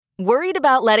Worried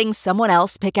about letting someone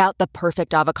else pick out the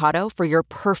perfect avocado for your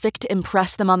perfect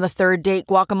impress them on the third date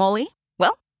guacamole?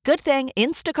 Well, good thing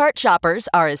Instacart shoppers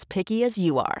are as picky as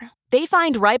you are. They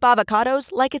find ripe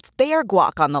avocados like it's their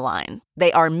guac on the line.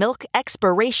 They are milk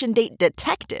expiration date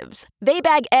detectives. They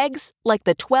bag eggs like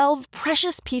the 12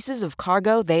 precious pieces of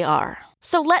cargo they are.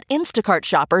 So let Instacart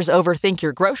shoppers overthink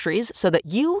your groceries so that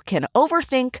you can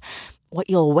overthink what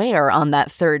you'll wear on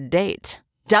that third date.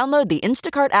 Download the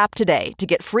Instacart app today to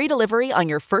get free delivery on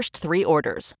your first 3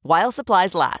 orders, while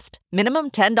supplies last.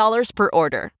 Minimum $10 per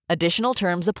order. Additional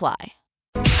terms apply.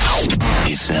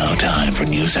 It's now time for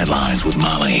news headlines with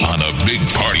Molly on the Big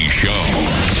Party Show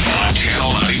on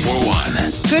Channel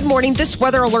 94.1. Good morning. This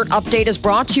weather alert update is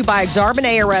brought to you by Exarban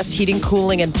ARS Heating,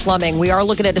 Cooling, and Plumbing. We are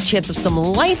looking at a chance of some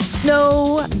light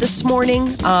snow this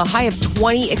morning. High of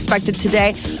 20 expected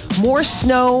today. More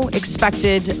snow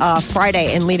expected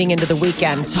Friday and leading into the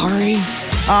weekend. Sorry.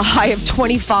 High of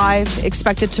 25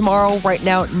 expected tomorrow. Right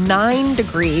now, 9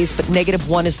 degrees, but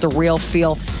 -1 is the real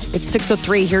feel. It's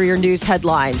 6:03. Here are your news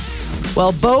headlines.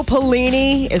 Well, Bo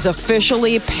Pelini is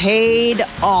officially paid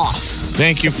off.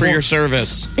 Thank you for your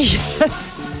service.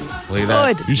 Yes. Believe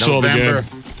that. Good. You saw the game.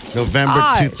 November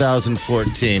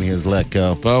 2014, he was let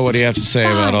go. Bo, what do you have to say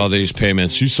about all these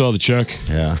payments? You saw the check?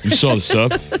 Yeah. You saw the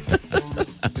stuff?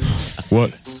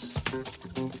 What?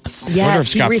 I wonder if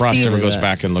Yes, he Scott Frost ever received goes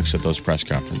back and looks at those press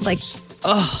conferences. like,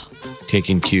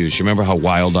 Taking cues. You remember how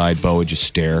wild-eyed Bo would just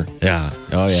stare? Yeah.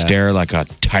 Oh, yeah. Stare like a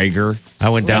tiger. I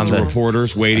went down The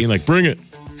reporters waiting, like, bring it.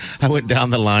 I went down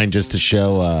the line just to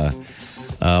show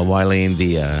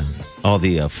Wileen all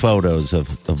the photos of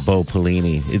Bo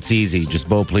Pelini. It's easy. Just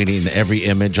Bo Pelini, and every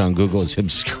image on Google is him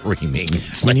screaming.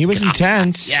 It's When he was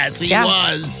intense. Yes, he Yeah.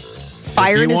 was.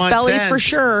 fire If in you his want belly 10. for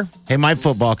sure. Hey, my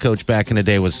football coach back in the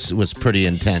day was pretty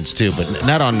intense too, but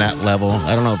not on that level.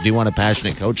 I don't know. Do you want a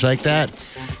passionate coach like that?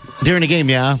 During the game,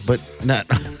 yeah, but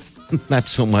not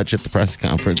so much at the press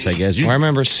conference, I guess. I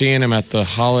remember seeing him at the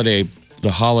Holiday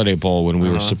Bowl when we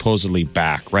were supposedly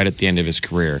back, right at the end of his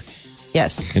career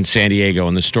Yes. in San Diego.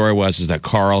 And the story was that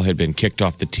Carl had been kicked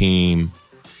off the team.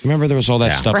 Remember, there was all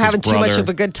that stuff. We're his having too brother- much of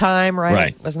a good time, right?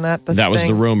 Right. Wasn't that the That was thing?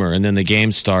 the rumor. And then the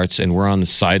game starts, and we're on the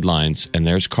sidelines, and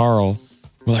there's Carl.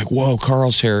 We're like, whoa,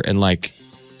 Carl's here. And like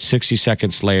 60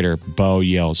 seconds later, Bo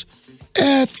yells,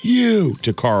 F you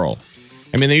to Carl.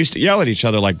 I mean, they used to yell at each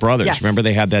other like brothers. Yes. Remember,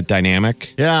 they had that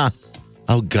dynamic? Yeah.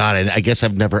 Oh, God. I guess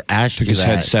I've never asked you Took his that.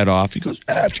 head set off. He goes,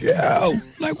 F you.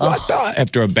 Like, what the?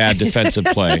 After a bad defensive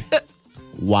play.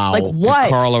 Wow. Like what?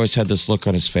 Carl always had this look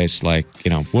on his face like,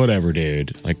 whatever,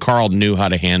 dude. Like, Carl knew how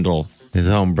to handle His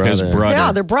own brother. his brother.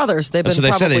 Yeah, they're brothers. They've been So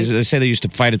they probably... say they used to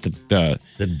fight at the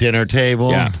The dinner table.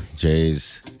 Yeah.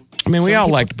 Jeez. I mean, we Some all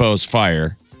people- liked Bo's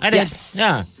fire. I did. Yes.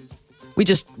 Yeah. We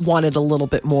just wanted a little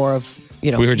bit more of,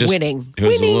 We were just winning. It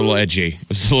was Winning. a little edgy. It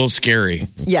was a little scary.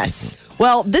 Yes.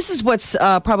 Well, this is what's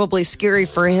probably scary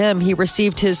for him. He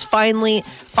received his final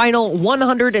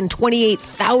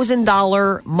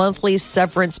 $128,000 monthly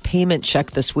severance payment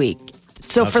check this week.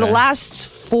 So for the last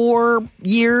 4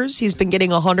 years, he's been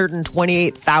getting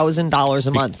 $128,000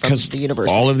 a month from Because the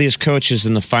university. all of these coaches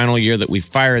in the final year that we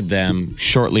fired them,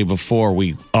 shortly before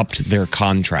we upped their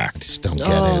contract. Just don't get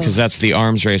it. Because that's the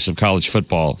arms race of college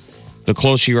football. The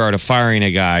closer you are to firing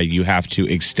a guy, you have to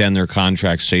extend their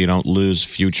contract so you don't lose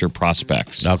future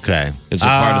prospects. Okay. It's a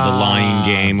part of the lying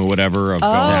game or whatever. Of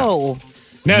Oh,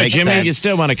 no, Makes Jimmy, sense. you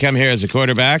still want to come here as a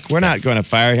quarterback? We're not going to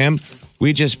fire him.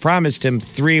 We just promised him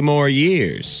 3 more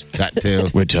years. Cut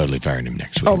to. We're totally firing him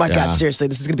next week. oh my Yeah. God, seriously,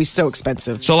 this is going to be so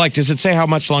expensive. So, like, does it say how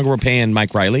much longer we're paying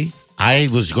Mike Riley? I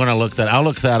was going to look that. I'll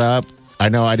look that up. I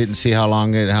know I didn't see how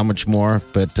much more,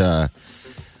 but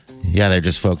yeah, they're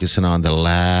just focusing on the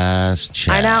last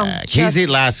check. I know. He's the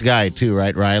last guy too,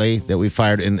 right, Riley? That we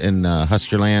fired in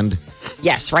Huskerland.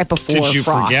 Yes, right before Did you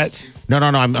Frost. forget? No.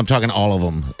 I'm talking all of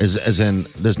them. As in,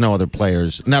 there's no other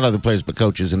players, not other players, but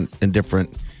coaches in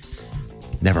different.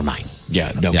 Never mind.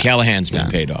 Yeah, no, Yeah. Callahan's been Yeah.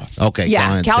 paid off. Okay.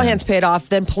 Yeah, Callahan's paid off,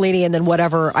 then Pelini, and then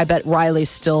whatever. I bet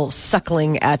Riley's still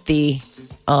suckling at the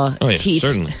yeah, teeth.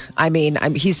 certainly. I mean,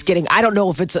 he's getting, I don't know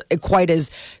if it's quite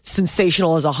as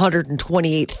sensational as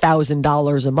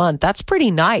 $128,000 a month. That's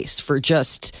pretty nice for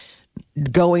just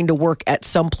going to work at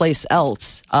someplace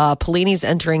else. Pelini's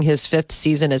entering his 5th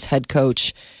season as head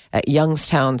coach at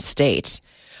Youngstown State.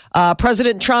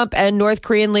 President Trump and North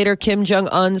Korean leader Kim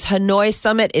Jong-un's Hanoi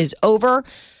summit is over.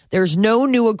 There's no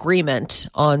new agreement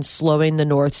on slowing the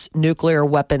North's nuclear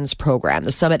weapons program.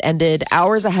 The summit ended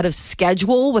hours ahead of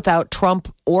schedule without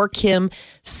Trump or Kim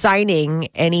signing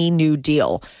any new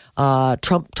deal.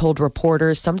 Trump told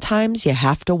reporters, sometimes you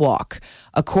have to walk.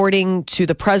 According to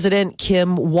the president,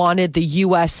 Kim wanted the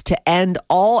U.S. to end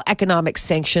all economic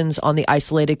sanctions on the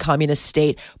isolated communist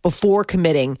state before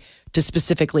committing to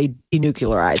specifically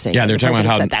denuclearizing. Yeah, they're talking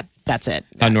about how said that's it.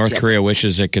 How North Korea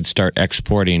wishes it could start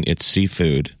exporting its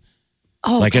seafood.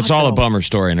 Oh, like, God, it's all no. a bummer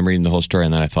story, and I'm reading the whole story,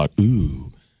 and then I thought,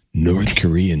 ooh, North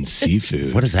Korean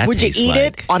seafood. What does that Would you taste eat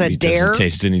like? it on a It dare? doesn't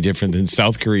taste any different than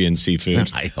South Korean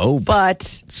seafood. I hope. But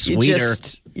Sweeter.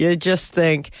 you just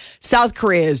think South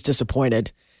Korea is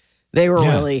disappointed. They were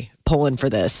Yeah. really pulling for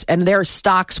this, and their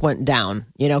stocks went down.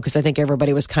 Because I think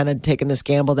everybody was kind of taking this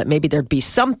gamble that maybe there'd be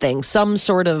something, some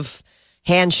sort of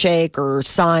handshake or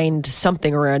signed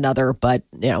something or another, but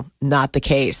not the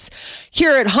case.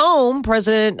 Here at home,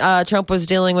 President Trump was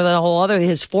dealing with a whole other.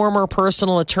 His former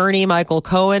personal attorney, Michael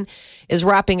Cohen, is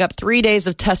wrapping up 3 days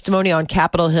of testimony on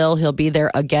Capitol Hill. He'll be there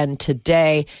again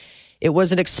today. It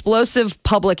was an explosive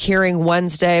public hearing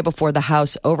Wednesday before the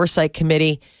House Oversight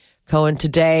Committee. Cohen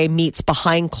today meets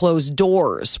behind closed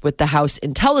doors with the House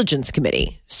Intelligence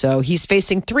Committee. So he's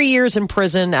facing 3 years in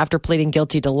prison after pleading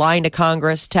guilty to lying to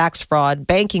Congress, tax fraud,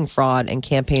 banking fraud, and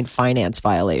campaign finance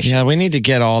violations. Yeah, we need to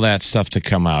get all that stuff to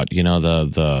come out.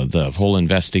 The whole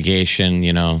investigation,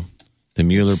 the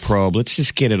Mueller probe. Let's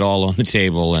just get it all on the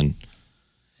table. And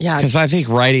Yeah, because I think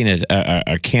writing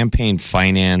a campaign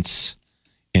finance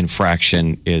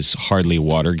infraction is hardly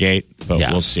Watergate, but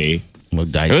Yeah. we'll see. We'll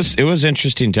dive. It was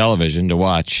interesting television to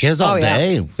watch. It was all Oh, yeah.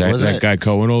 day. That wasn't it? guy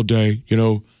Cohen all day.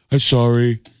 I'm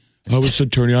sorry. I was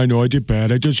attorney. I know I did bad.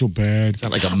 I did so bad.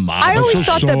 Sound like a mob. I always so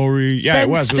thought that sorry. Yeah, Ben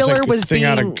it was. Stiller it was like was a thing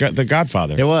out of being- The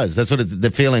Godfather. It was. That's what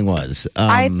the feeling was.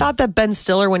 I thought that Ben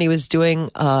Stiller, when he was doing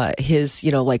his,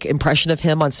 impression of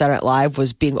him on Saturday Night Live,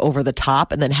 was being over the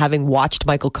top. And then having watched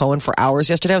Michael Cohen for hours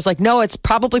yesterday, I was like, no, it's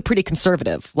probably pretty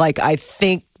conservative. Like, I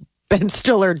think Ben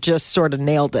Stiller just sort of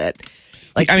nailed it.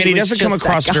 Like, he was doesn't come just that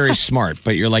across guy. very smart,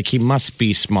 but you're like, he must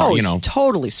be smart. Oh, he's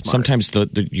totally smart. Sometimes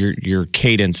your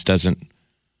cadence doesn't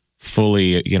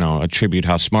fully, attribute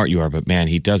how smart you are. But man,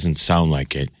 he doesn't sound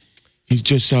like it. He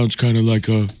just sounds kind of like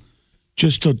a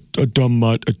dumb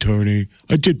mutt attorney.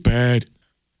 I did bad.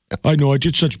 I know I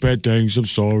did such bad things. I'm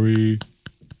sorry.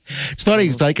 it's funny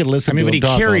because I could listen. But to he him talk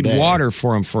all carried day. water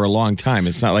for him for a long time.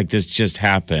 It's not like this just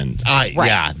happened. Right.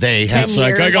 Yeah, they 10 have years.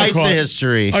 Like, I got twice caught. the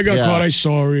history. I got Yeah. caught. I'm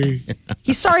sorry.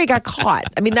 He's sorry he got caught.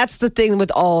 I mean, that's the thing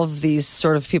with all of these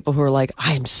sort of people who are like,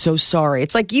 I am so sorry.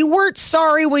 It's like, you weren't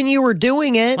sorry when you were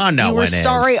doing it. Oh, no you were one is.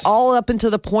 sorry all up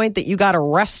until the point that you got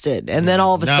arrested. And then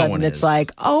all of a No sudden one it's is.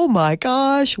 like, oh my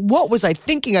gosh, what was I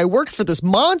thinking? I worked for this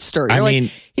monster. You're I mean,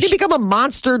 he didn't become a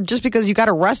monster just because you got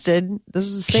arrested. This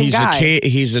is the same guy.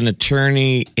 He's an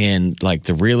attorney in like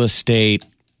the real estate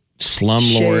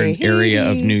slumlord Shady.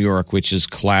 area of New York, which is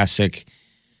classic.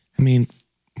 I mean,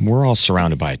 we're all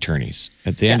surrounded by attorneys.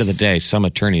 At the end of the Yes. day, some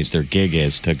attorneys, their gig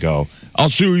is to go, I'll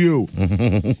sue you.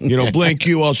 Blank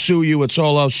you, I'll sue you. It's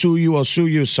all, I'll sue you, I'll sue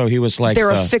you. So he was like, They're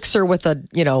a fixer with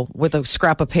a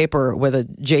scrap of paper with a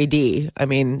JD. I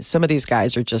mean, some of these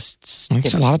guys are just,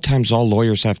 that's a lot of times all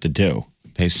lawyers have to do.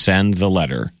 They send the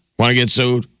letter. Want to get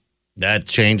sued? That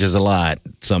changes a lot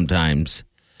sometimes.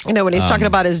 when he's talking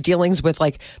about his dealings with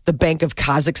like the Bank of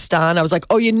Kazakhstan, I was like,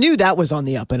 oh, you knew that was on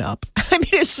the up and up. I mean,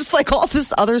 it's just like all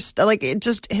this other stuff, like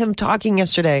just him talking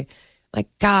yesterday. Like,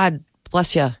 God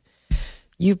bless you.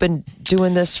 You've been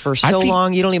doing this for so think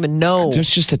long, you don't even know. There's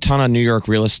just a ton of New York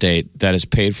real estate that is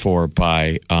paid for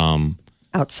by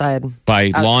Outside.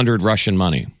 laundered Russian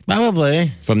money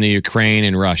Probably. from the Ukraine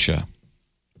and Russia.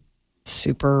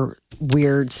 Super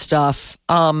weird stuff.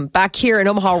 Back here in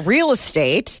Omaha real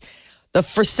estate, the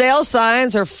for sale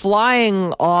signs are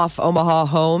flying off Omaha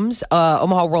homes.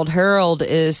 Omaha World Herald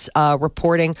is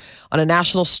reporting on a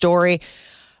national story.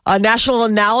 A national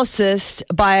analysis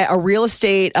by a real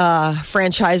estate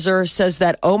franchisor says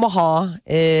that Omaha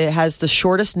has the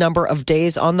shortest number of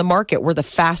days on the market. We're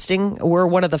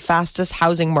one of the fastest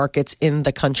housing markets in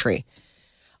the country.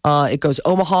 It goes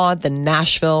Omaha, then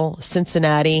Nashville,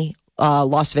 Cincinnati,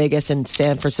 Las Vegas, and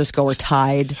San Francisco are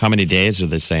tied. How many days are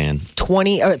they saying?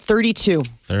 32.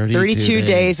 32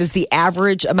 days is the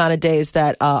average amount of days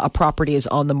that a property is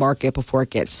on the market before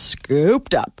it gets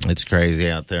scooped up. It's crazy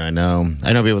out there. I know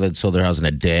people that sold their house in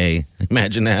a day.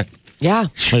 Imagine that. Yeah.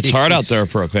 It's hard out there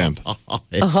for a pimp.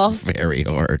 It's very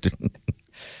hard.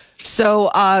 So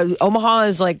Omaha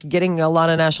is like getting a lot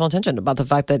of national attention about the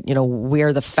fact that, we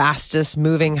are the fastest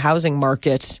moving housing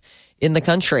market in the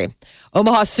country.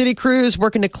 Omaha City Crews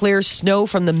working to clear snow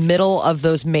from the middle of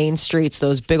those main streets,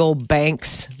 those big old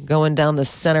banks going down the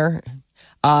center.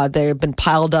 They've been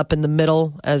piled up in the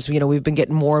middle as, we've been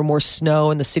getting more and more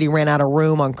snow and the city ran out of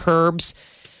room on curbs.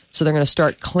 So they're going to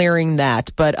start clearing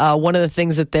that. But one of the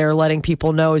things that they're letting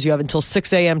people know is you have until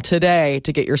 6 a.m. today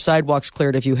to get your sidewalks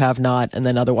cleared if you have not. And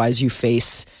then otherwise you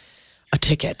face a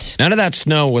ticket. None of that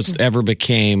snow ever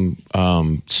became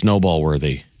snowball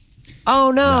worthy.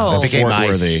 Oh, no. It became Fort ice.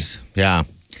 worthy. Yeah.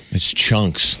 It's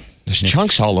chunks. There's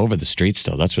chunks all over the streets,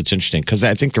 though. That's what's interesting. Because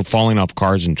I think they're falling off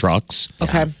cars and trucks.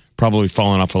 Okay. Probably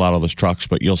falling off a lot of those trucks.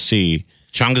 But you'll see.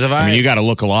 Chunks of ice. I mean, you got to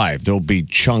look alive. There'll be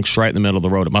chunks right in the middle of the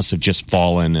road. It must have just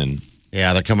fallen. And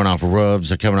Yeah, they're coming off roofs.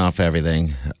 They're coming off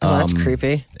everything. Oh, that's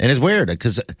creepy. And it's weird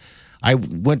because I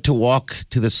went to walk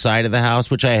to the side of the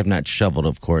house, which I have not shoveled,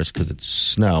 of course, because it's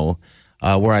snow,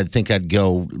 where I think I'd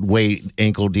go way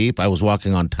ankle deep. I was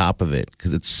walking on top of it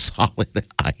because it's solid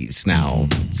ice now.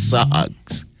 It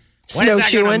sucks. When is that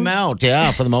Snowshoeing? gonna melt?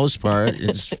 Yeah, for the most part.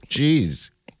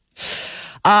 Jeez.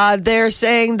 They're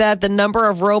saying that the number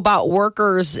of robot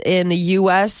workers in the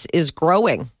U.S. is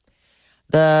growing.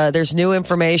 There's new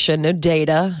information, new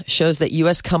data shows that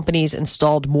U.S. companies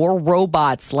installed more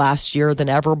robots last year than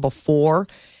ever before.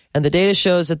 And the data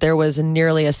shows that there was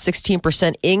nearly a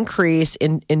 16% increase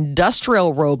in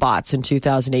industrial robots in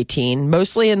 2018,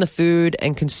 mostly in the food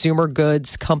and consumer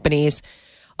goods companies.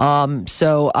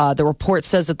 So the report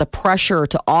says that the pressure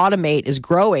to automate is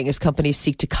growing as companies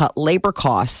seek to cut labor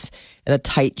costs in a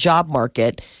tight job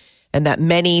market, and that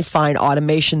many find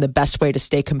automation the best way to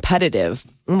stay competitive.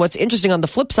 And what's interesting on the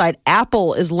flip side,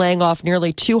 Apple is laying off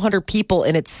nearly 200 people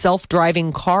in its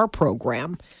self-driving car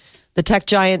program. The tech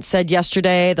giant said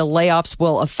yesterday the layoffs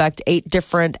will affect 8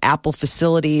 different Apple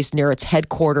facilities near its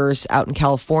headquarters out in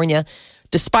California.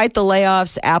 Despite the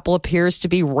layoffs, Apple appears to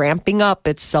be ramping up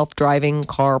its self-driving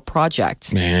car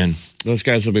project. man, those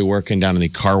guys will be working down in the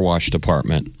car wash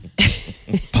department,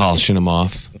 polishing them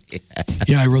off.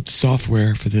 Yeah, I wrote the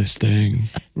software for this thing.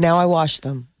 Now I wash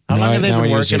them. How long have they Now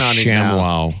been I use working a on it now?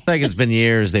 ShamWow. I think it's been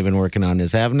years they've been working on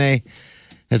this, haven't they?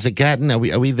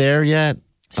 Are we there yet?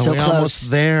 So Are we close.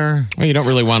 almost there? Well, you don't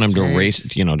really want them to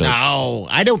race, No,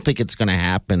 I don't think it's going to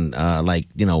happen.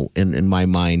 In my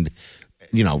mind,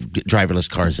 driverless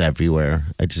cars everywhere.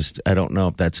 I don't know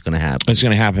if that's going to happen. It's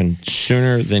going to happen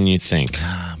sooner than you think.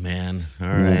 Oh, man. All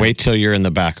right. Wait till you're in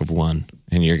the back of one,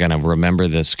 and you're going to remember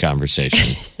this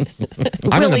conversation.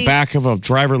 I'm in the Willie. back of a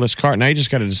driverless car. Now you just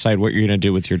got to decide what you're going to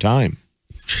do with your time.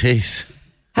 Jeez.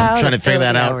 How I'm trying to to figure fill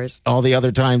that the out hours. all the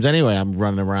other times anyway. I'm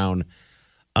running around.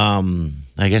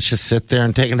 I guess just sit there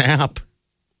and take a nap.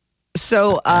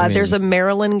 So there's a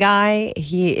Maryland guy.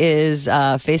 He is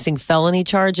facing felony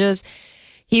charges.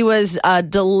 He was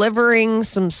delivering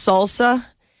some salsa,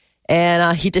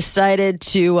 and he decided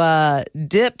to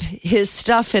dip his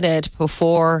stuff in it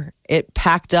before it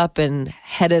packed up and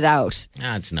headed out.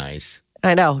 That's nice.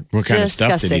 I know. What kind of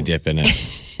stuff did he Disgusting. dip in it?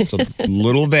 It's a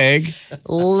little vague.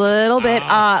 Little bit.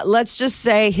 Let's just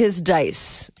say his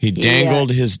dice. He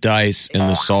dangled his dice in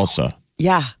the salsa.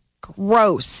 Yeah,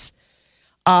 gross.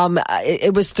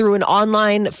 It was through an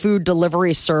online food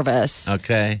delivery service.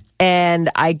 Okay. And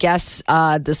I guess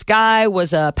this guy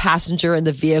was a passenger in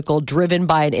the vehicle driven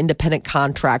by an independent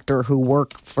contractor who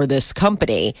worked for this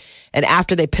company. And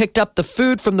after they picked up the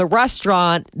food from the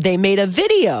restaurant, they made a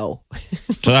video.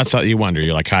 So that's how you wonder.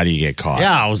 You're like, how do you get caught?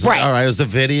 Yeah, I was Right. all right. It was the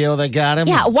video that got him.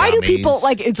 Yeah, why do Dummies. people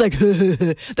it's like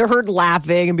they're heard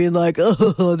laughing and being like,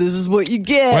 "Oh, this is what you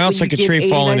get." Well, it's when like a you give tree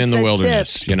falling 89 in the cent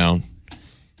wilderness, tip."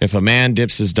 If a man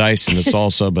dips his dice in the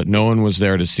salsa, but no one was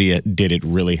there to see it, did it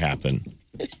really happen?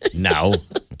 No.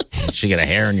 She get a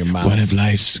hair in your mouth. One of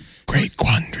life's great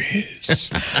quandaries.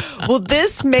 Well,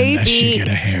 this may Unless you be get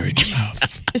a hair in your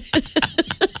mouth.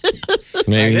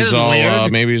 Maybe This he's is all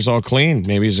weird. maybe he's all clean.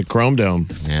 Maybe he's a chrome dome.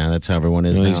 Yeah, that's how everyone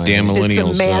is Well, now. these damn did some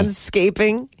millennials.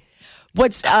 manscaping.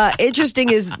 What's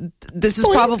interesting is this is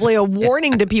probably a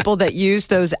warning to people that use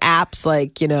those apps.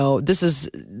 Like, this is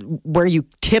where you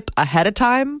tip ahead of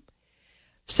time.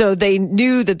 So they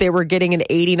knew that they were getting an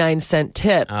 89-cent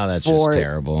tip Oh, that's for just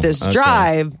terrible. this Okay.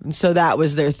 drive. And so that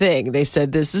was their thing. They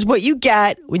said, this is what you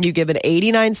get when you give an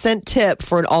 89-cent tip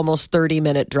for an almost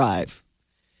 30-minute drive.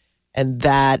 And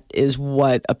that is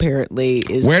what apparently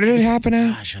is Where did it happen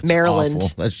at? Gosh, that's Maryland.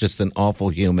 awful. That's just an awful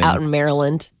human. out in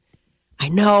Maryland. I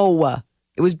know.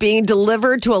 It was being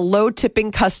delivered to a low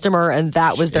tipping customer, and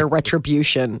that was their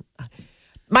retribution.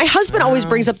 My husband always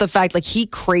brings up the fact, like, he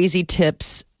crazy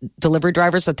tips delivery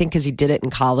drivers, I think, because he did it in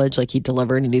college. Like, he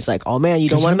delivered, and he's like, oh, man, you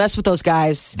don't want to mess with those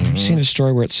guys. I've seen a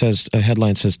story where it says, a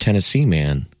headline says Tennessee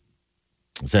man.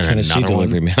 Is there Tennessee another one?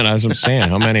 delivery, man. As I'm saying,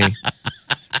 how many?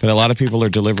 But a lot of people are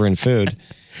delivering food.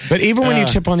 But even when you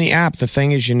tip on the app, the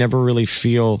thing is you never really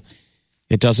feel,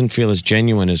 it doesn't feel as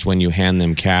genuine as when you hand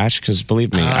them cash. Because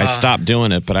believe me, I stopped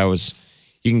doing it, but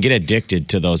you can get addicted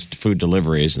to those food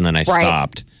deliveries. And then I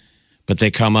stopped. But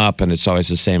they come up and it's always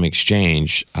the same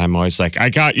exchange. I'm always like, I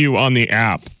got you on the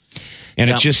app. And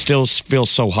it just still feels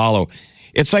so hollow.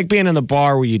 It's like being in the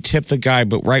bar where you tip the guy,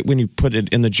 but right when you put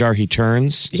it in the jar, he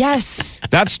turns. Yes.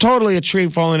 That's totally a tree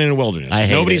falling in a wilderness.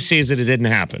 Nobody sees it. It didn't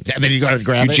happen. And then you got to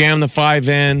grab You it. jam the 5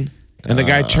 in, and the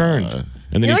guy turned. And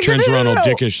then he like, turns no, around no, all no.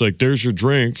 dickish, like, there's your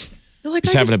drink. You're like,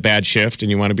 He's having a bad shift,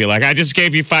 and you want to be like, I just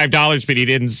gave you $5, but he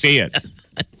didn't see it.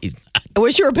 I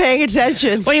wish you were paying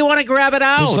attention. Well, you want to grab it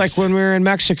out. It was like when we were in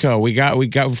Mexico. We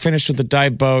finished with the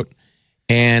dive boat,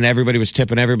 and everybody was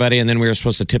tipping everybody, and then we were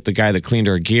supposed to tip the guy that cleaned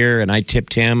our gear, and I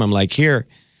tipped him. I'm like, here,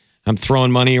 I'm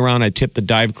throwing money around. I tipped the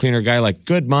dive cleaner guy, like,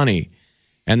 good money.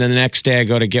 And then the next day I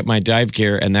go to get my dive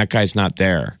gear, and that guy's not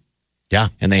there. Yeah.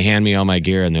 And they hand me all my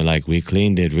gear, and they're like, we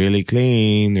cleaned it really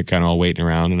clean. They're kind of all waiting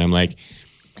around, and I'm like,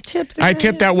 I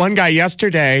tipped that one guy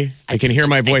yesterday. I can hear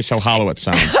my voice, how hollow it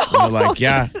sounds. And they're like,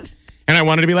 yeah. And I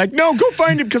wanted to be like, no, go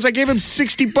find him because I gave him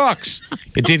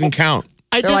 $60. It didn't count.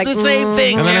 I did like, the same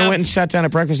thing. And then I went and sat down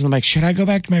at breakfast and I'm like, should I go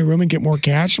back to my room and get more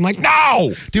cash? I'm like,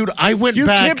 no! Dude, I went You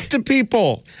back. tipped the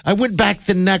people. I went back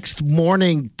the next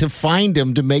morning to find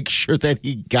him to make sure that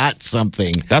he got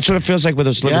something. That's what it feels like with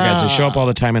those delivery guys. They Yeah. show up all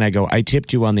the time and I go, I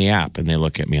tipped you on the app. And they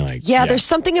look at me like, Yeah, there's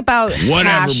something about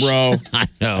whatever, cash. bro. I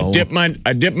know.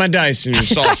 I dipped my dice in your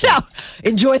salsa. No,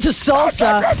 enjoy the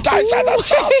salsa.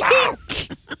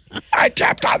 I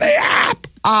tipped on the app.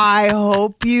 I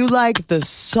hope you like the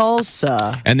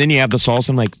salsa. And then you have the salsa.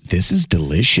 I'm like, this is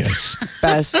delicious.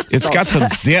 Best. It's got salsa. some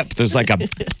zip. There's like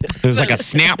a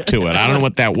snap to it. I don't know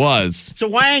what that was. It's a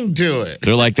wang to it.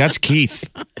 They're like, that's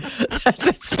Keith. That's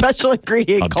a special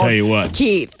ingredient I'll called tell you what.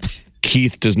 Keith.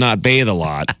 Keith does not bathe a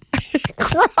lot.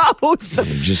 Gross.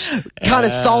 Just Kind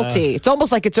of salty. It's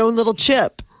almost like its own little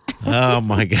chip. Oh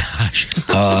my gosh.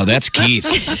 that's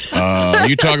Keith. Are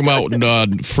you talking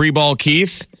about free ball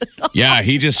Keith? Yeah,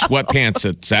 he just sweatpants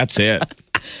it. That's it.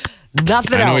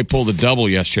 Nothing else. I know he pulled a double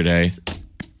yesterday.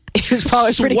 It was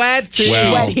probably pretty Sweaty.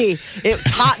 Well- sweaty. It was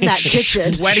hot in that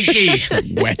kitchen. Sweaty Keith.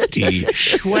 Sweaty,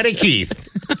 Sweaty Keith.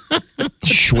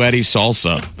 sweaty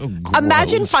salsa.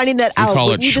 Imagine finding that We out. call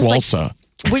it Wouldn't you just, like,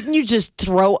 schwalsa. wouldn't you just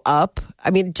throw up? I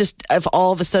mean, just if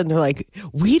all of a sudden they're like,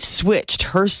 we've switched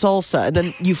her salsa, and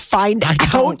then you find I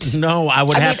out. don't know. I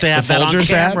would have to have the that on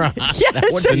Folgers ad? camera. Yes. That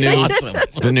would be The new-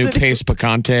 awesome. The new Pace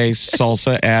Picante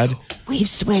salsa ad. We've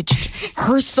switched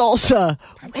her salsa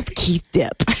with Keith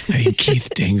dip. Hey, Keith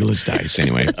Dangles dice.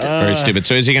 Anyway, very stupid.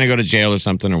 So is he going to go to jail or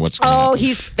something, or what's going Oh, on?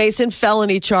 he's facing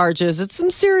felony charges. It's some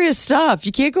serious stuff.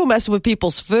 You can't go messing with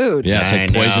people's food. Yeah, it's like I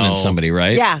poisoning know. somebody,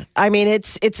 right? Yeah, I mean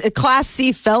it's a Class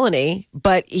C felony,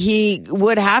 but he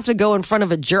would have to go in front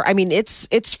of a jury. I mean it's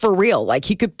for real. Like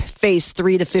he could face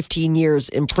 3 to 15 years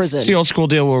in prison. It's the old school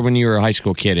deal where when you were a high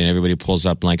school kid and everybody pulls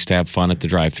up and likes to have fun at the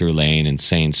drive-through lane and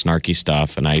saying snarky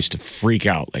stuff, and I used to freak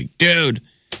out like, dude,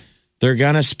 they're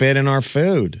gonna spit in our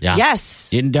food. Yeah.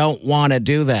 Yes. You don't want to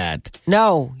do that.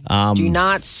 No. Do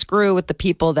not screw with the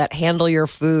people that handle your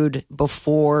food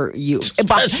before you.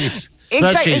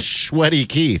 Especially Sweaty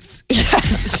Keith.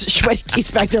 Yes. Sweaty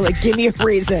Keith's back there like, give me a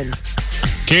reason.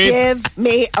 Keith, Give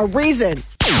me a reason.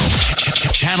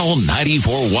 Channel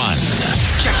 94.1.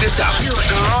 Check this out.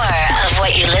 More of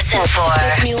what you listen for.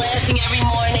 Gets me laughing every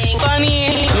morning. Funny.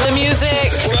 The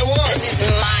music. This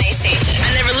is my station.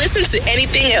 I never listen to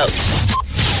anything else.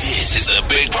 This is the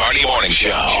Big Party Morning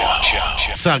Show.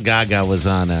 I saw Gaga was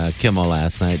on Kimmel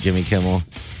last night, Jimmy Kimmel.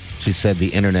 She said the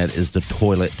internet is the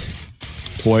toilet.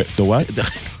 the what?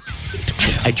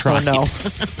 I tried. Oh,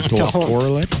 no.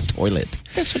 Toilet? Toilet.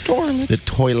 It's a toilet. The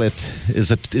toilet is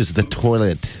the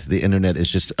toilet. The internet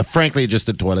is just, frankly, just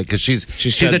a toilet because she's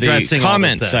said addressing the all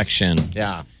comment this stuff. section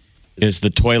Yeah, is the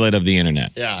toilet of the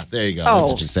internet. yeah. There you go. Oh.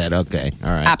 That's what she said. Okay, all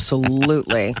right.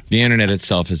 Absolutely. The internet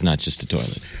itself is not just a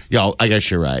toilet. Yeah, I guess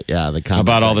you're right. Yeah, the comment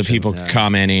About all the section, people yeah.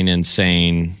 commenting and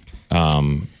saying,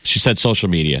 she said social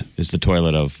media is the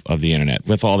toilet of the internet,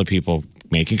 with all the people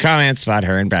making comments about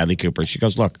her and Bradley Cooper. She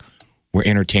goes, look, we're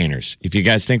entertainers. If you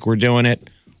guys think we're doing it,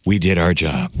 we did our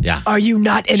job. Yeah. Are you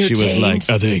not entertained? She was like,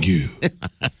 oh, thank you.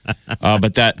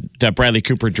 But that Bradley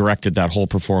Cooper directed that whole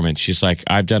performance. She's like,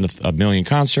 I've done a million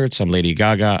concerts. I'm Lady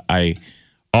Gaga. I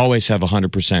always have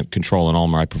 100% control in all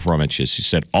my performances. She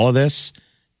said, all of this,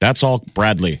 that's all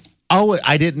Bradley. Oh,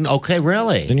 I didn't. Okay,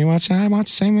 really? Didn't you watch that? I watched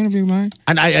the same interview, Mike.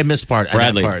 And I missed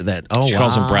Bradley. That She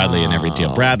calls him Bradley in every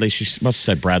deal. Bradley, she must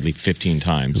have said Bradley 15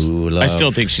 times. Ooh, love. I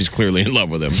still think she's clearly in love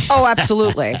with him. Oh,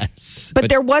 absolutely. But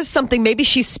there was something, maybe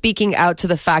she's speaking out to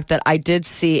the fact that I did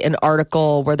see an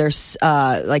article where there's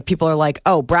like people are like,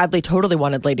 oh, Bradley totally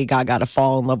wanted Lady Gaga to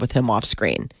fall in love with him off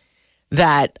screen.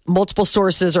 That multiple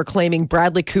sources are claiming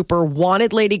Bradley Cooper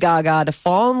wanted Lady Gaga to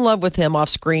fall in love with him off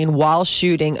screen while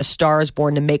shooting A Star is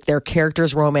Born to make their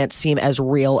character's romance seem as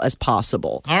real as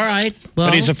possible. All right. Well,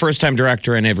 But he's a first-time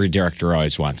director, and every director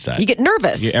always wants that. You get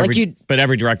nervous. But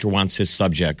every director wants his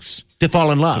subjects to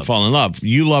fall in love. to fall in love.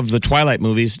 You love the Twilight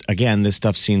movies. Again, this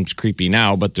stuff seems creepy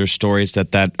now, but there's stories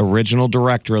that original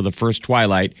director of the first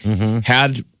Twilight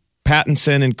had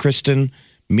Pattinson and Kristen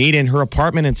meet in her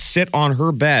apartment and sit on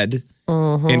her bed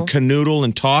and canoodle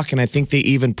and talk, and I think they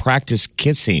even practice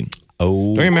kissing.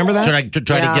 Oh, do you remember that? To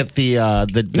try to get the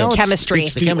chemistry.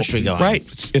 the chemistry going. Right.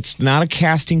 It's not a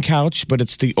casting couch, but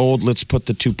it's the old. Let's put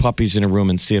the two puppies in a room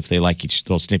and see if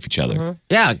they'll sniff each other.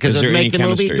 Yeah, because Is it'd there any make the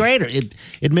movie chemistry? greater.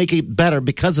 It'd make it better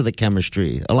because of the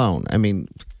chemistry alone. I mean,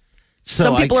 so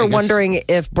Some people I are guess- wondering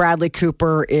if Bradley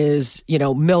Cooper is,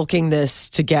 milking this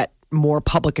to get more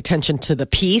public attention to the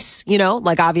piece.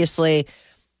 Like obviously,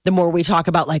 the more we talk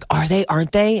about, like, are they,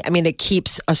 aren't they? I mean, it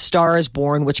keeps A Star is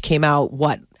Born, which came out,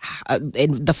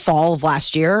 in the fall of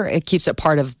last year. It keeps it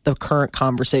part of the current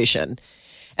conversation.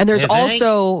 And there's You think?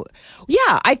 also,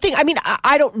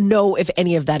 I don't know if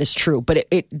any of that is true, but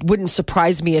it wouldn't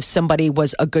surprise me if somebody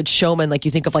was a good showman. Like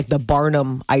you think of like the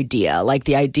Barnum idea, like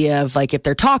the idea of like if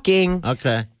they're talking.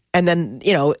 Okay. And then,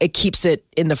 it keeps it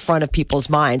in the front of people's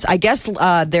minds. I guess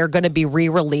they're going to be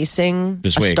re-releasing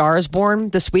This A week. Star is Born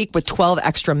this week with 12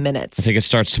 extra minutes. I think it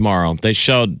starts tomorrow. They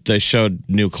showed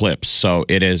new clips, so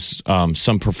it is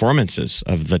some performances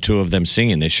of the two of them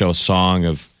singing. They show a song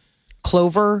of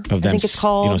Clover, I them, think it's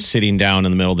called. sitting down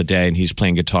in the middle of the day, and he's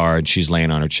playing guitar, and she's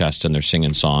laying on her chest, and they're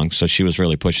singing songs. So she was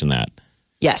really pushing that.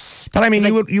 Yes. But I mean,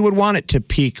 you would want it to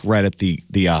peak right at the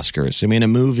Oscars. I mean, a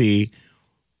movie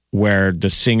where the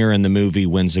singer in the movie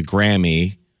wins a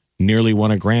Grammy nearly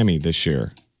won a Grammy this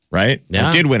year, right? Yeah.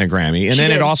 It did win a Grammy, and She then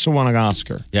did. it also won an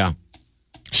Oscar. Yeah.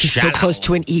 She's so close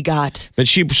to an EGOT. But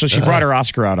she brought her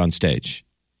Oscar out on stage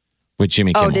with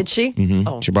Jimmy Kimmel. Oh, did she? Mm-hmm.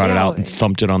 Oh, She brought it out and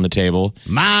thumped it on the table.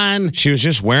 Mine. She was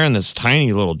just wearing this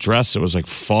tiny little dress that was like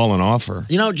falling off her.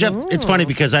 Jeff, it's funny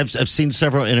because I've seen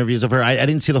several interviews of her. I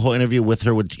didn't see the whole interview with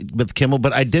her with Kimmel,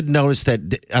 but I did notice that.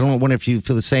 I don't wonder if you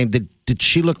feel the same. Did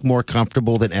she look more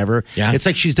comfortable than ever? Yeah. It's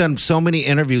like she's done so many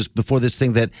interviews before this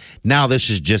thing that now this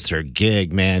is just her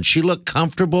gig, man. She looked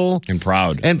comfortable And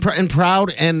proud. and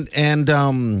proud and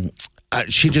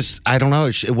she just, I don't know,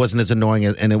 it wasn't as annoying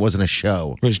and it wasn't a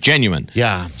show. It was genuine.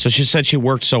 Yeah. So she said she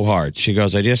worked so hard. She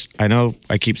goes, I know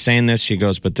I keep saying this. She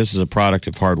goes, but this is a product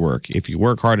of hard work. If you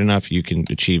work hard enough, you can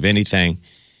achieve anything.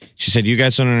 She said, you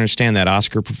guys don't understand that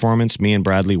Oscar performance. Me and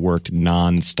Bradley worked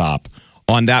nonstop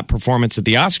on that performance at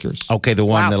the Oscars, Okay, the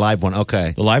one, the live one.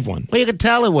 Okay. the live one. Well, you could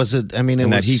tell it was, it And was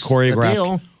that he a choreographed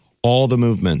deal. all the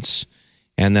movements.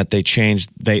 And that they changed,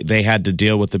 they had to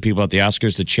deal with the people at the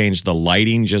Oscars to change the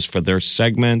lighting just for their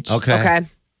segment. Okay. Okay.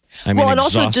 I mean, Well, and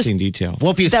also exhausting just- detail.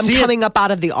 Well, if you Them see coming up out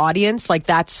of the audience, like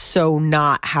that's so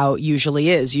not how it usually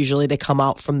is. Usually they come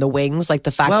out from the wings. Like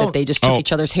the fact Well- that they just took Oh.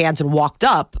 each other's hands and walked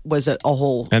up was a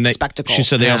whole And they, spectacle. she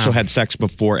said they also had sex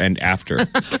before and after.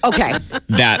 okay.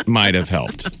 That might have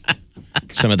helped.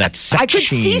 Some of that sex I could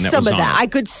see sheen some was of on that. it. I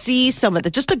could see some of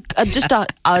that. Just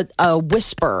a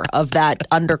whisper of that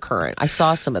undercurrent. I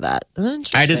saw some of that.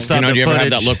 Interesting. I just thought do you ever have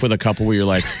that footage- look with a couple where you're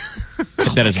like,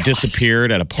 that has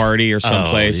disappeared at a party or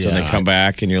someplace, and they yeah. come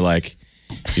back and you're like,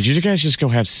 did you guys just go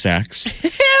have sex?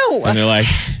 Ew. And they're like,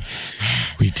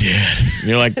 we did. And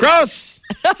you're like, gross.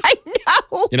 I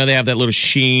know. You know, they have that little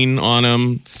sheen on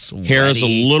them. Hair is a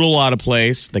little out of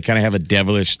place. They kind of have a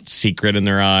devilish secret in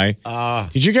their eye.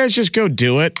 Did you guys just go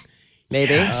do it?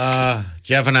 Maybe.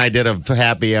 Jeff and I did a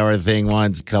happy hour thing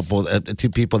once. Two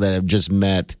people that have just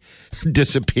met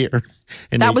disappear,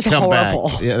 and That they was come horrible.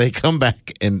 Back. Yeah, they come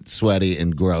back and sweaty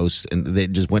and gross, and they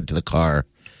just went to the car.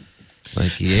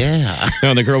 Like, yeah,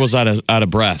 No, the girl was out of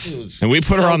breath. And we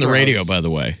put her on the radio, by the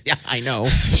way. yeah, I know.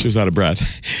 She was out of breath.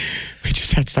 We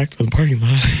just had sex in the parking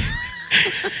lot.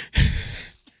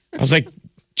 I was like,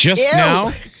 just Ew.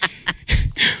 now?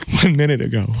 1 minute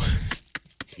ago.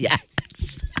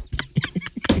 Yes,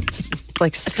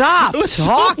 Like, stop it was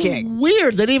talking. so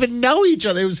weird. They didn't even know each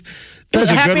other. It was It was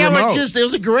a happy good hour. remote. It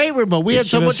was a great remote. We had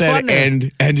so Should have much said, fun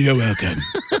there. and you're welcome.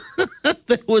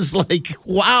 It was like,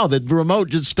 wow, the remote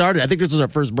just started. I think this was our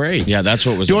first break. Yeah, that's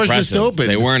what was Doors just impressive. opened.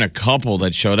 They weren't a couple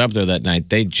that showed up there that night.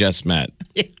 They just met.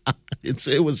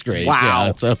 It was great. Wow.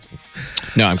 Yeah, so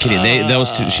No, I'm kidding.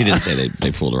 Those two, she didn't say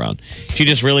they fooled around. She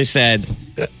just really said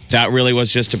that really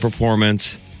was just a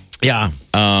performance. yeah.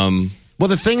 Well,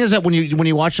 the thing is that when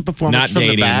you watch the performance Not from the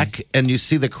dating. back and you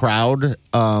see the crowd,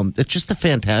 it's just a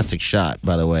fantastic shot.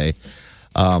 By the way,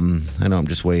 I know I'm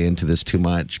just way into this too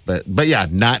much, but yeah,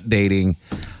 not dating.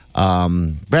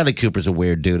 Bradley Cooper's a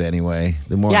weird dude anyway.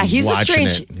 The more I'm he's a watching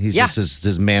strange- it, he's yeah. just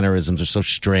his mannerisms are so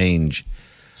strange.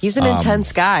 He's an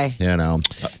intense guy. You know,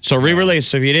 So re-release.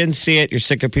 So if you didn't see it, you're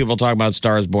sick of people talking about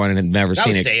Star is Born and had never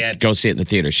seen see it. Go see it in the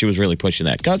theater. She was really pushing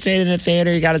that. Go see it in the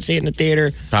theater. You got to see it in the theater.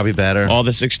 probably better. All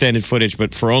this extended footage,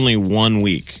 but for only 1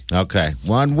 week. Okay,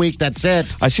 1 week. That's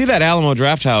it. I see that Alamo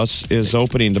Draft House is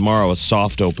opening tomorrow, a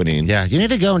soft opening. Yeah, you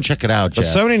need to go and check it out, But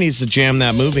Jeff. Sony needs to jam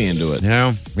that movie into it.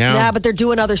 Yeah. Yeah, but they're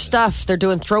doing other stuff. They're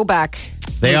doing throwback.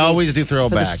 They movies always do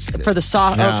throwback. for the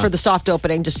soft Yeah. for the soft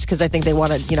opening, just because I think they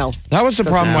want to, That was the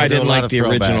problem why I There's a didn't lot like of the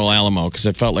throwback. original Alamo, because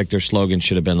I felt like their slogan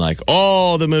should have been like,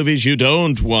 all the movies you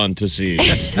don't want to see.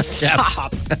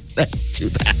 stop. Do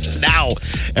that now.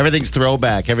 Everything's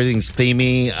throwback. Everything's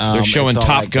themey. They're showing it's all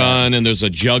Top like Gun, and there's a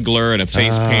juggler and a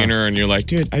face painter, and you're like,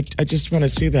 dude, I just want to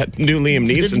see that new Liam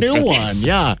that. Neeson The new film. one,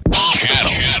 yeah.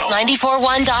 Channel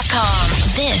 941.com.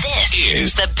 This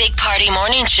is the Big Party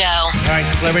Morning Show. All right,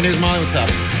 Celebrity News, Molly, what's up?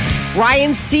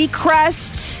 Ryan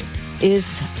Seacrest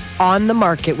is on the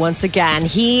market once again.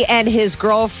 He and his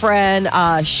girlfriend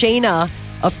Shayna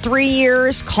of 3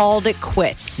 years called it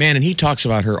quits. Man, and he talks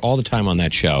about her all the time on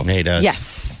that show. He does.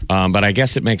 Yes. But I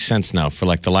guess it makes sense now for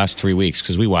like the last 3 weeks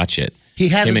because we watch it. He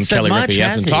hasn't Him and said Kelly much, Ripa, he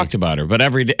has hasn't he? talked about her. But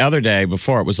every other day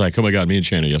before, it was like, oh my God, me and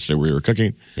Shanna yesterday, we were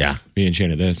cooking. Yeah. Me and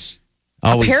Shanna this.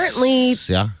 Always, Apparently-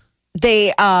 yeah.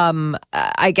 They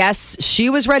I guess she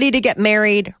was ready to get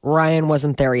married. Ryan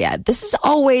wasn't there yet. This is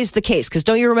always the case because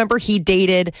don't you remember he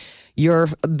dated your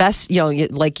best,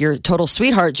 like your total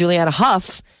sweetheart, Juliana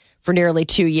Huff, for nearly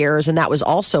 2 years, and that was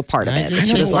also part of it.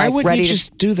 She was why like wouldn't ready you to.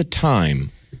 just do the time?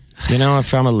 You know,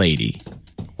 if I'm a lady,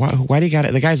 why do you got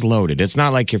it? The guy's loaded. It's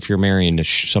not like if you're marrying to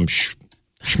some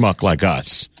schmuck like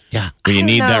us. Yeah. Where you I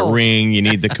need don't that know. got you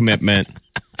need the commitment.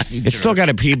 It's still got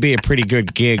to be a pretty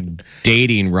good gig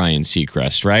dating Ryan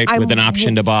Seacrest, right? With an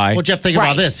option to buy. Well, Jeff, think Right.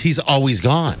 about this. He's always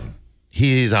gone.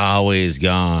 He's always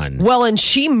gone. Well, and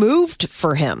she moved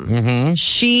for him. Mm-hmm.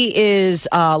 She is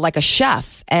like a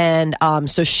chef. And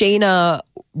so Shayna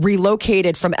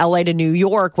relocated from LA to New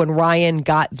York when Ryan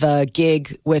got the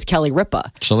gig with Kelly Ripa.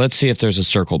 So let's see if there's a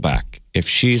circle back. If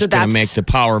she's So going to make that's- the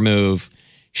power move,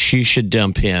 she should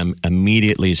dump him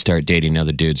immediately, start dating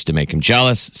other dudes to make him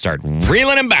jealous, start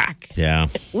reeling him back. Yeah.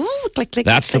 Click, click,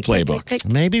 That's the click, playbook. click, click.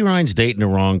 Maybe Ryan's dating the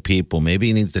wrong people. Maybe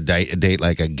he needs to date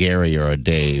like a Gary or a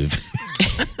Dave.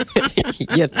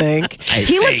 You think?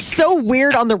 He looked so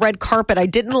weird on the red carpet. I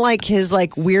didn't like his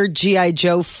like weird G.I.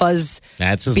 Joe fuzz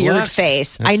That's his beard look.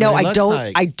 face. That's I know. what he I looks don't.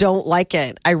 like. I don't like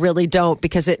it. I really don't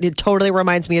because it totally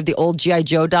reminds me of the old G.I.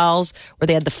 Joe dolls where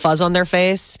they had the fuzz on their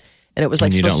face, and it was like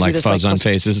And you supposed don't to be like this fuzz like, on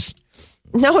faces?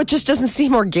 No, it just doesn't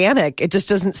seem organic. It just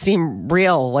doesn't seem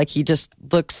real. Like he just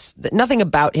looks. Nothing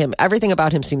about him. Everything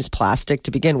about him seems plastic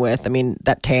to begin with. I mean,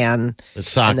 that tan. The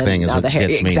sock and then thing is now what the hair.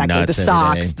 gets me Exactly. nuts The every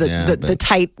socks, day. the, Yeah, the but-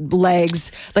 tight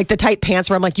legs, like the tight pants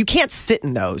where I'm like, you can't sit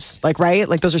in those. Like, right?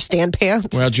 Like those are stand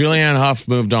pants. Well, Julianne Hough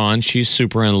moved on. She's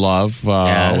super in love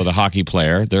Yes. with a hockey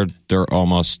player. They're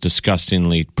almost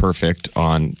disgustingly perfect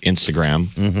on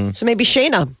Instagram. So maybe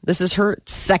Shayna, this is her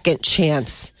second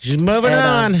chance She's moving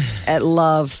on. at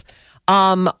love.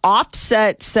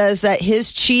 Offset says that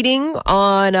his cheating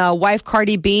on wife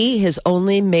Cardi B has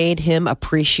only made him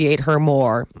appreciate her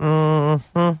more.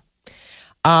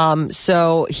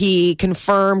 So he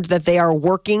confirmed that they are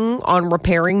working on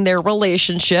repairing their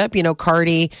relationship. You know,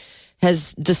 Cardi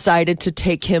has decided to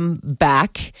take him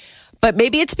back. But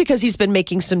maybe it's because he's been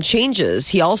making some changes.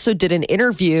 He also did an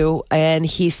interview and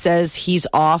he says he's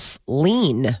off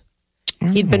lean.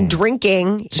 He'd been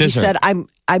drinking. He Scissor. said,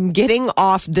 I'm getting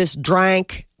off this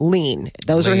drank lean.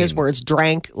 Those are his words,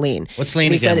 drank lean. What's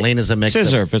lean And he again? said- Lean is a mix of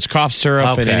Scissor. It's cough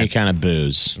syrup and Okay. any kind of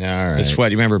booze. All right. It's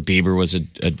what you remember. Bieber was a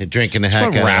drinking the It's heck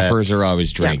what out of rappers are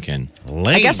always drinking. Lean.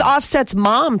 I guess Offset's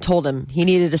mom told him he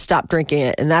needed to stop drinking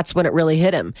it, and that's when it really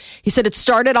hit him. He said it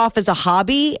started off as a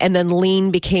hobby, and then lean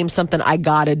became something I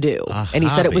gotta do. And he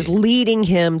said it was hobby. leading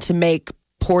him to make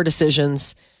poor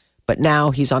decisions, but now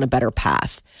he's on a better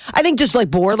path. I think just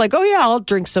like bored, like, oh yeah, I'll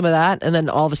drink some of that, and then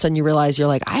all of a sudden you realize you're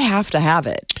like, I have to have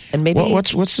it, and maybe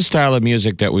What's the style of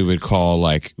music that we would call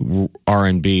like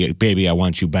R&B? Baby, I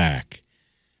want you back.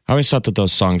 I always thought that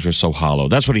those songs were so hollow.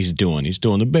 That's what he's doing. He's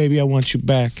doing the "Baby, I Want You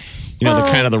Back." You know,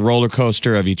 the kind of the roller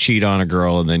coaster of you cheat on a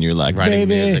girl and then you're like, Writing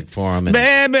 "Baby, music for him.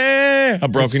 baby, how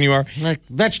broken you are." Like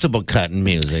vegetable cutting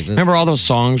music. Remember all those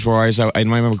songs where I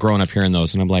remember growing up hearing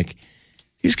those, and I'm like,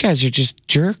 these guys are just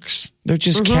jerks. They're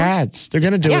just cats. They're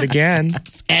going to do it again.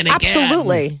 And again.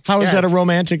 Absolutely. How is that a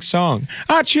romantic song?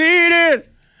 I cheated,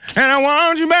 and I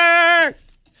want you back.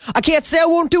 I can't say I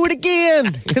won't do it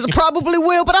again because I probably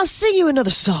will, but I'll sing you another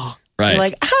song. Right. You're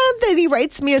like, then he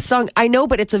writes me a song. I know,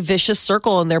 but it's a vicious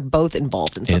circle, and they're both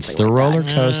involved in something. It's the like roller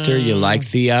coaster. You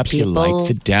like the up, you People- like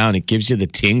the down. It gives you the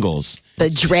tingles. that.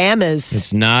 The dramas.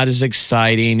 It's not as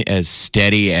exciting as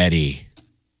Steady Eddie.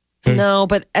 No,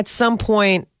 but at some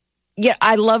point, yeah,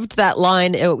 I loved that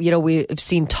line. We've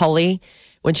seen Tully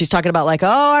when she's talking about like, oh,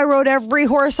 I rode every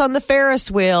horse on the Ferris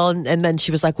wheel. And then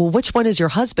she was like, well, which one is your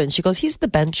husband? She goes, he's the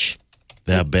bench.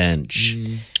 The bench.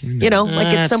 Like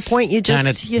at some point you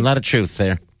just, a lot of truth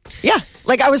there. yeah.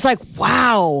 Like I was like,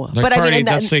 wow. Like, but Party, I mean,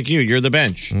 that's like you. You're the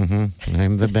bench. I'm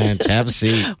the bench. Have a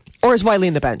seat. or is Wiley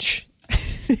in the bench?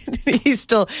 He's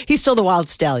still the wild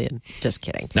stallion. Just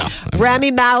kidding. No.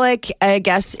 Rami Malek, I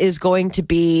guess, is going to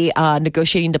be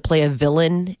negotiating to play a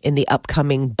villain in the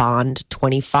upcoming Bond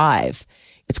 25.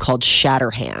 It's called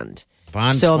Shatterhand.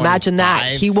 Bond so imagine that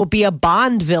 25? he will be a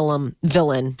Bond villain.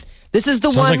 This is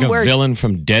the Sounds one like a where villain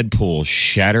from Deadpool.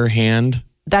 Shatterhand.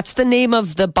 that's the name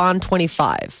of the Bond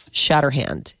 25.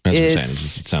 Shatterhand. That's what I'm saying. It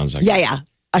sounds like Yeah.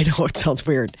 I know it sounds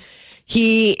weird.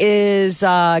 He is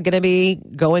going to be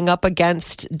going up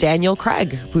against Daniel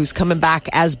Craig, who's coming back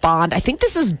as Bond. I think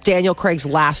this is Daniel Craig's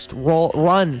last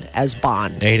run as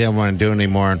Bond. He didn't want to do it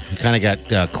anymore. He kind of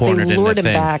got cornered in lured the him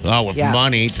thing. back. Oh, with Yeah.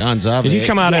 money, tons of Did it. he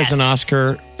come out as an Yes.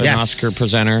 Oscar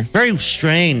presenter? Very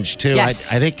strange, too.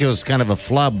 Yes. I think it was kind of a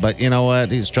flub, but you know what?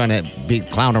 He's trying to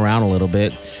clown around a little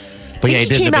bit. But yeah, he He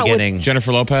did in came the out with- beginning.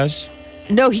 Jennifer Lopez?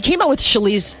 No, he came out with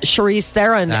Charlize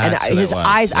Theron, and That's what his it was,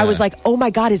 eyes. I yeah. was like, "Oh my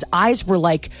god, his eyes were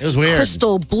like It was weird.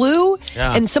 crystal blue."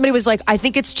 Yeah. And somebody was like, "I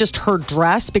think it's just her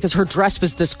dress because her dress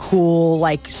was this cool,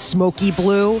 like smoky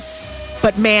blue."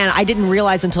 But man, I didn't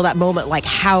realize until that moment like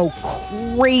how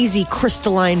crazy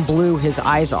crystalline blue his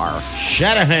eyes are.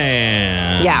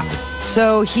 Shatterhand. Yeah.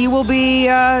 So he will be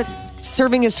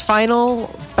serving his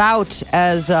final bout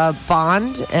as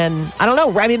Bond, and I don't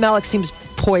know. Rami Malek seems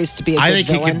poised to be a good I think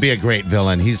villain. he could be a great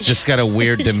villain. He's just got a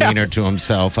weird demeanor to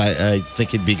himself. I think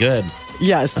he'd be good.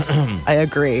 Yes, I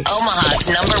agree. Omaha's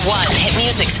 #1 hit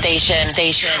music station.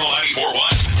 Channel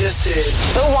 94.1. This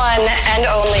is The one and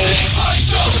only.